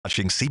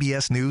watching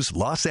CBS News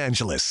Los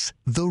Angeles,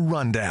 The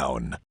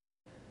Rundown.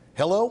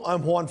 Hello,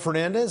 I'm Juan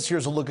Fernandez.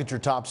 Here's a look at your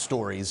top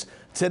stories.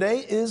 Today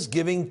is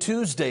Giving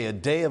Tuesday, a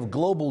day of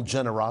global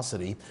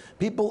generosity.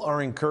 People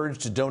are encouraged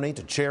to donate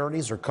to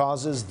charities or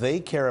causes they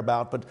care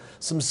about, but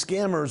some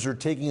scammers are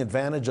taking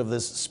advantage of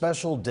this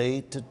special day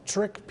to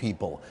trick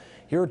people.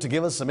 Here to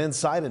give us some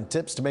insight and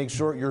tips to make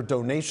sure your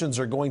donations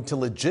are going to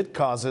legit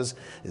causes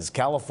is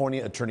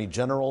California Attorney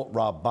General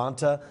Rob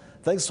Bonta.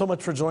 Thanks so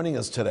much for joining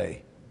us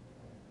today.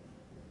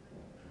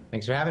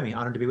 Thanks for having me.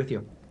 Honored to be with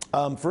you.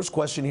 First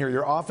question here.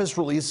 Your office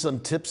released some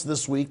tips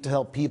this week to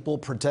help people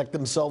protect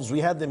themselves. We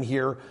had them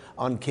here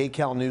on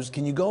KCAL News.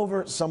 Can you go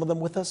over some of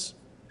them with us?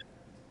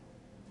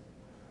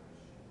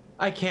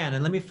 I can,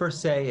 and let me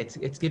first say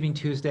it's Giving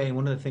Tuesday, and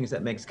one of the things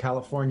that makes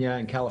California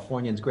and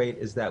Californians great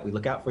is that we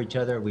look out for each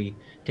other, we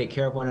take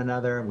care of one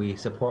another, we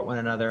support one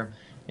another,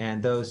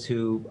 and those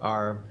who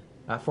are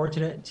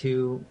fortunate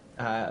to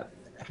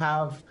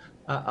have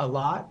a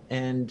lot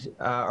and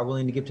are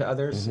willing to give to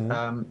others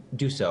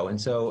do so.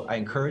 And so I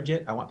encourage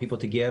it. I want people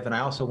to give, and I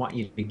also want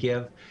you to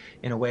give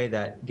in a way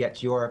that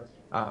gets your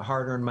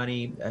hard-earned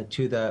money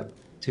to the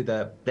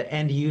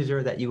end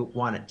user that you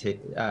want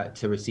it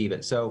to receive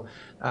it. So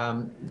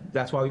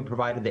that's why we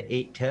provided the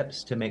 8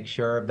 tips to make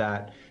sure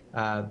that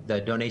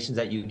the donations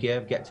that you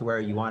give get to where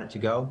you want it to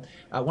go.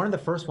 One of the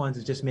first ones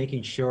is just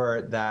making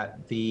sure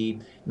that the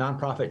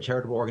nonprofit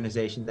charitable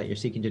organization that you're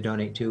seeking to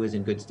donate to is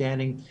in good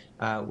standing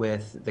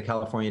with the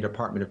California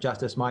Department of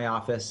Justice, my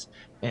office,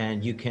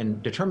 and you can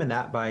determine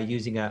that by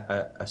using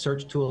a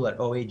search tool at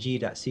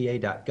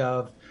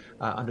oag.ca.gov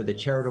under the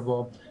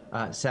charitable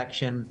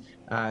section.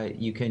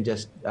 You can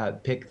just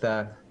pick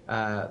the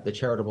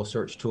charitable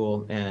search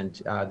tool,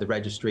 and the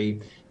registry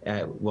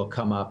will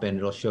come up, and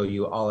it'll show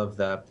you all of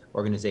the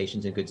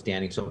organizations in good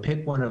standing. So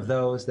pick one of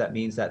those. That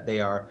means that they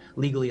are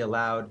legally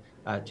allowed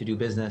to do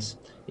business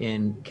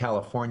in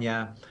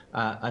California.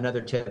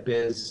 Another tip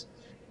is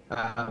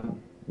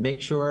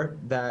make sure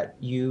that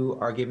you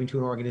are giving to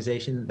an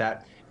organization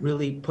that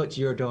really puts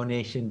your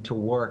donation to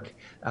work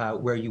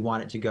where you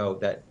want it to go,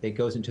 that it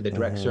goes into the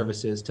direct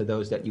services to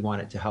those that you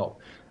want it to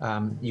help.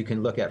 You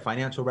can look at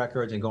financial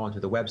records and go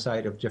onto the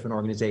website of different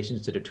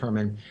organizations to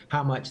determine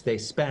how much they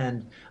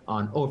spend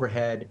on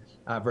overhead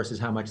versus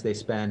how much they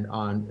spend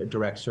on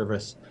direct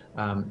service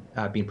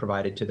being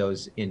provided to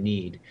those in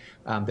need.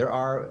 There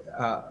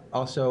are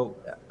also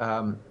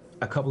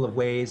a couple of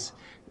ways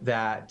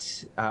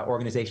that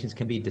organizations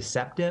can be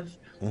deceptive.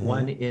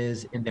 One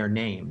is in their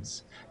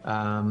names.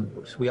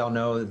 So we all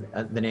know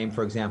the name,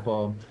 for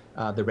example,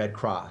 the Red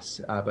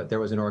Cross, but there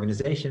was an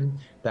organization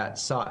that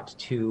sought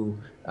to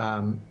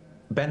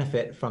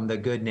benefit from the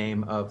good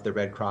name of the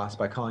Red Cross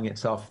by calling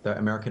itself the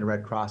American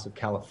Red Cross of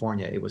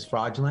California. It was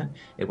fraudulent.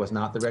 It was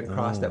not the Red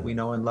Cross that we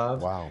know and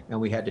love, and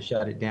we had to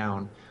shut it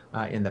down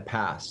in the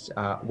past.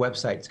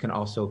 Websites can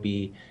also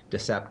be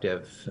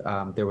deceptive.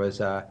 There was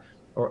a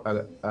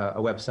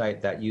website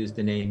that used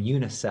the name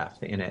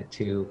UNICEF in it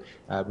to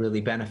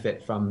really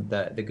benefit from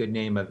the good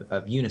name of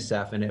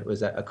UNICEF, and it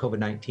was a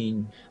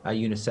COVID-19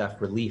 UNICEF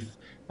relief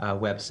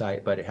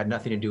website, but it had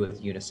nothing to do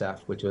with UNICEF,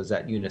 which was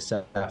at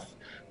unicef.org.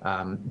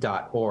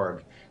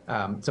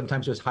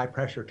 Sometimes there's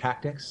high-pressure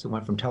tactics that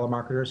went from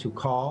telemarketers who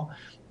call,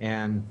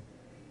 and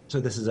so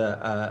this is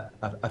a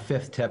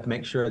fifth tip.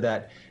 Make sure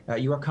that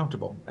you are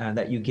comfortable and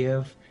that you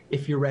give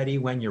if you're ready,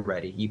 when you're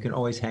ready. You can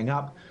always hang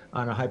up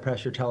on a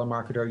high-pressure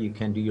telemarketer. You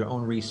can do your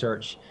own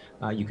research.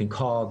 You can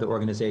call the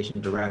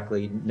organization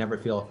directly. Never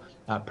feel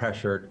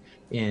pressured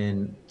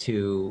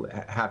into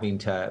having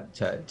to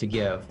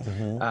give.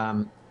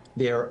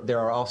 There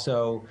are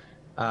also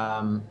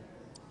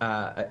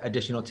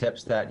additional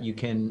tips that you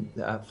can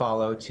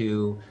follow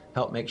to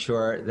help make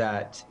sure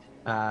that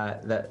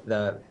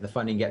the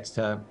funding gets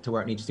to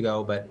where it needs to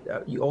go, but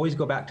you always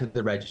go back to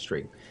the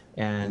registry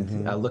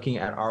and looking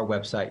at our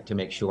website to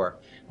make sure.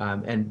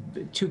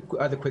 And 2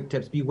 other quick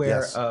tips: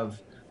 beware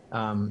of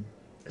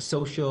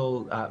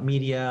social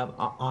media,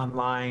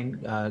 online,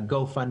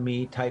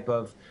 GoFundMe type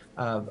of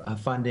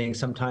funding.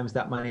 Sometimes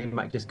that money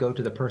might just go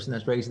to the person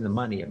that's raising the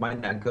money. It might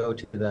not go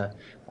to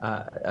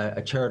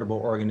a charitable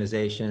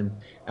organization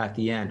at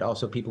the end.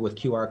 Also, people with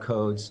QR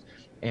codes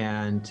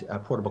and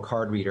portable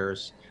card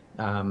readers.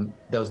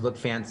 Those look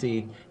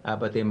fancy,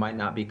 but they might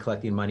not be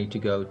collecting money to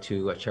go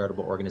to a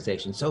charitable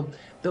organization. So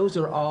those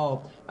are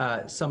all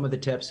some of the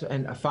tips.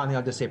 And finally,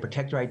 I'll just say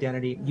protect your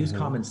identity, use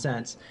common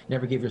sense,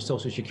 never give your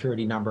social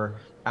security number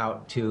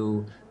out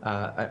to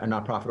a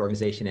nonprofit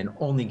organization, and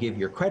only give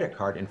your credit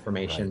card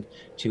information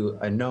to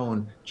a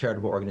known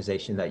charitable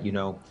organization that you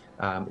know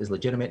is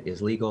legitimate,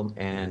 is legal,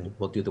 and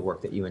will do the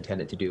work that you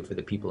intend it to do for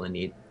the people in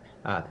need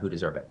who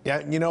deserve it.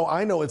 Yeah, you know,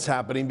 I know it's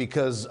happening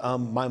because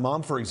my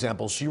mom, for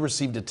example, she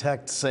received a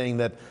text saying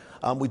that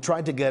we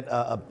tried to get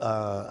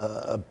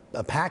a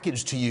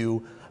package to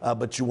you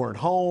but you weren't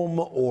home,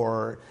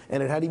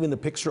 and it had even a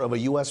picture of a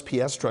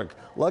USPS truck.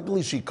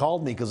 Luckily, she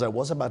called me because I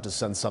was about to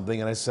send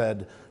something, and I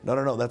said,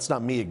 no, that's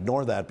not me.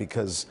 Ignore that,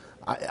 because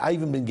I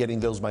even been getting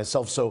those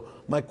myself. So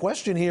my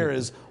question here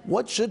is,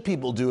 what should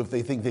people do if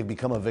they think they've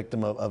become a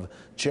victim of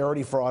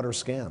charity fraud or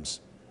scams?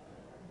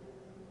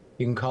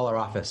 You can call our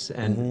office,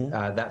 and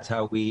that's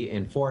how we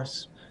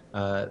enforce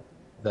the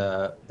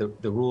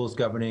rules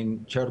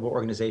governing charitable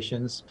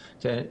organizations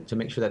to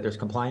make sure that there's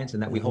compliance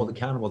and that we hold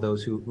accountable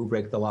those who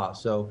break the law.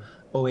 So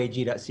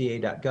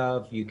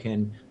oag.ca.gov, you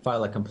can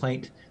file a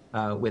complaint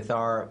with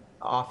our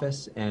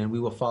office, and we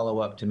will follow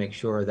up to make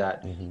sure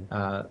that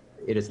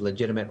it is a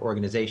legitimate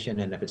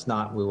organization, and if it's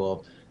not, we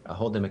will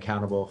hold them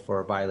accountable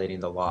for violating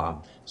the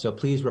law. So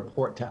please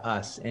report to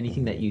us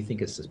anything that you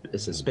think is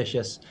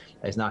suspicious,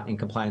 is not in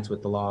compliance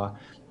with the law.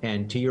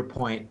 And to your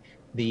point,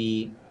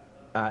 the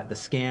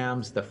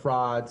scams, the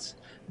frauds,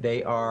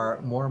 they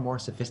are more and more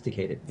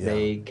sophisticated. Yeah.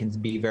 They can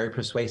be very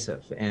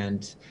persuasive,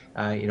 and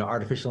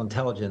artificial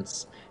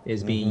intelligence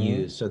is being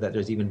used so that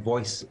there's even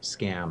voice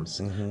scams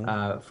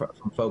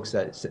from folks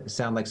that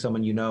sound like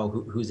someone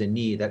who's in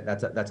need.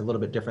 That's a little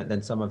bit different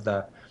than some of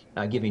the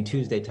Giving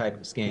Tuesday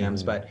type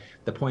scams, but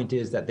the point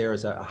is that there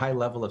is a high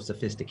level of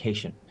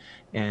sophistication,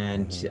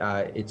 and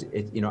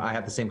I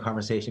have the same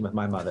conversation with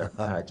my mother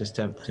just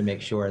to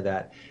make sure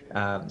that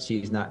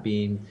she's not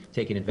being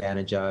taken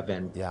advantage of,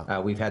 and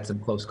we've had some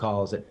close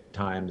calls at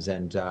times,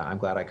 and I'm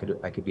glad I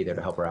could be there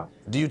to help her out.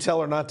 Do you tell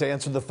her not to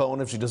answer the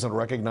phone if she doesn't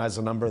recognize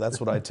the number? That's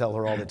what I tell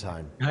her all the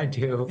time. I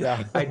do.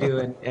 Yeah. I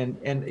do,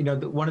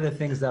 and one of the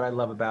things that I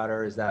love about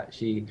her is that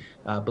she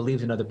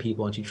believes in other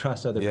people, and she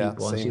trusts other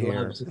people, and she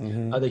loves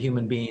other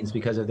human beings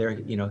because of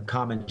their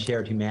common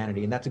shared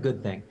humanity, and that's a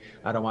good thing.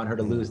 I don't want her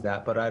to lose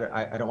that, but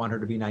I don't want her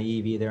to be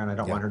naive either, and I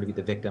don't want her to be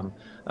the victim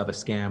of a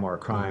scam or a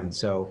crime.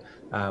 So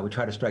we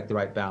try to strike the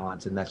right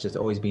balance, and that's just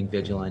always being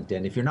vigilant.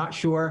 And if you're not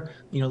sure,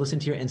 listen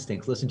to your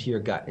instincts, listen to your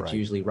gut. It's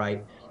usually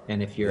right.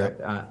 And if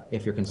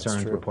you're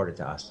concerned, report it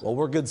to us. Well,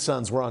 we're good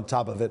sons. We're on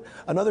top of it.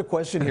 Another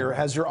question here: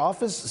 has your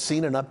office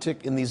seen an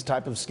uptick in these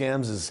type of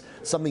scams? Is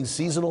something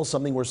seasonal,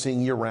 something we're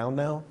seeing year round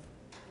now?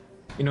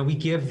 We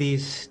give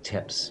these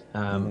tips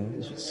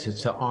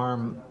to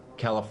arm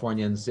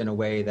Californians in a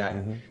way that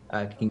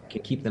can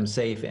keep them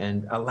safe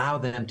and allow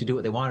them to do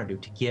what they want to do,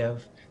 to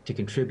give, to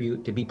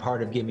contribute, to be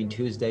part of Giving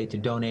Tuesday, to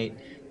donate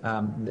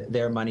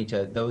their money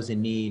to those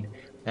in need,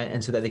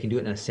 and so that they can do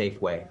it in a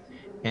safe way.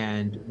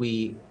 And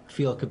we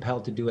feel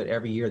compelled to do it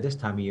every year this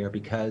time of year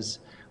because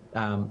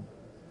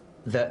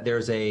that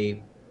there's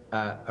a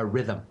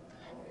rhythm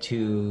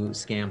to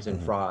scams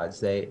and frauds.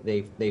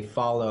 They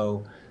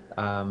follow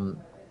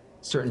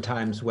certain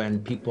times when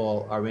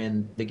people are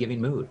in the giving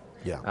mood.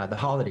 The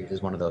holidays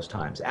is one of those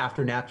times.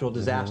 After natural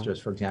disasters,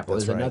 for example,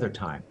 is another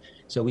time.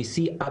 So we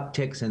see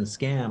upticks in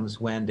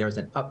scams when there's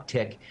an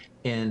uptick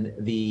in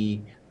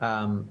the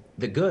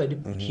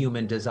good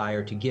human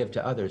desire to give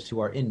to others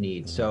who are in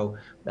need. So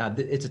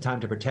it's a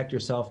time to protect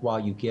yourself while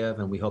you give,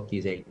 and we hope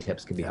these 8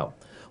 tips can be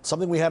helpful.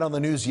 Something we had on the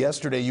news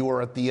yesterday, you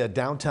were at the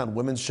downtown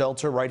women's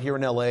shelter right here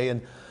in LA,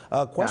 and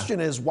question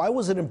is, why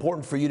was it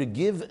important for you to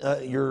give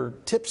your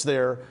tips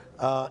there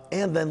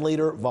and then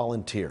later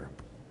volunteer?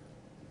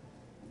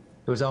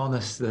 It was all in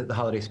the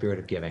holiday spirit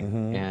of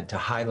giving, and to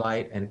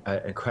highlight an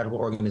incredible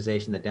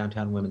organization, the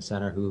Downtown Women's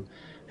Center, who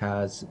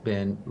has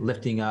been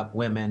lifting up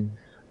women,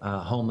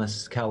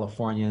 homeless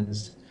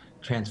Californians,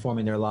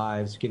 transforming their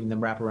lives, giving them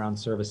wraparound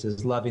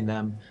services, loving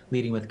them,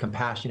 leading with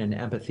compassion and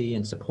empathy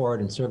and support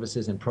and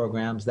services and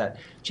programs that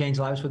change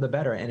lives for the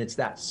better. And it's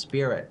that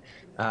spirit,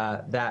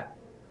 that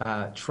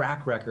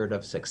track record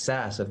of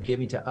success, of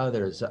giving to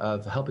others,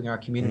 of helping our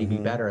community be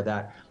better,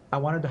 that I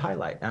wanted to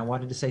highlight. And I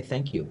wanted to say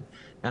thank you.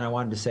 And I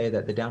wanted to say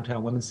that the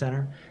Downtown Women's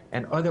Center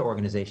and other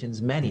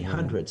organizations, many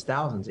hundreds,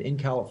 thousands in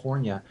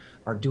California,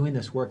 are doing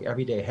this work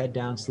every day, head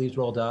down, sleeves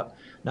rolled up,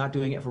 not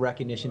doing it for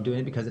recognition, doing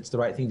it because it's the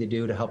right thing to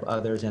do to help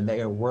others, and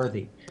they are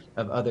worthy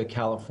of other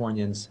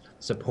Californians'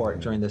 support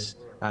during this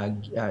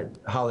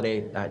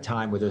holiday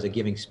time where there's a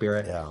giving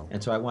spirit.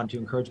 And so I wanted to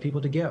encourage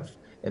people to give.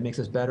 It makes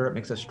us better, it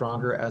makes us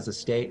stronger as a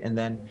state. And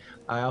then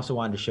I also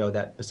wanted to show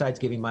that besides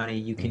giving money,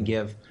 you can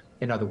give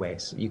in other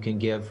ways. You can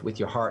give with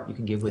your heart, you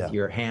can give with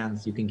your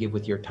hands, you can give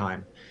with your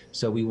time.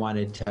 So we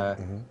wanted to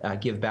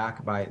give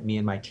back by me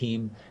and my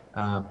team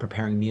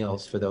preparing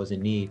meals for those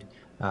in need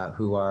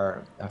who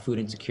are food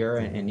insecure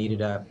and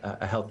needed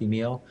a healthy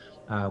meal.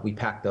 We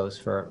packed those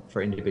for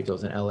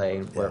individuals in LA,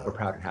 and we're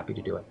proud and happy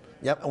to do it.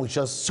 Yep, and we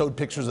just showed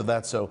pictures of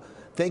that. So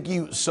thank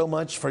you so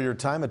much for your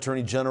time,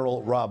 Attorney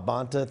General Rob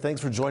Bonta.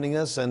 Thanks for joining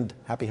us, and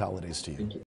happy holidays to you. Thank you.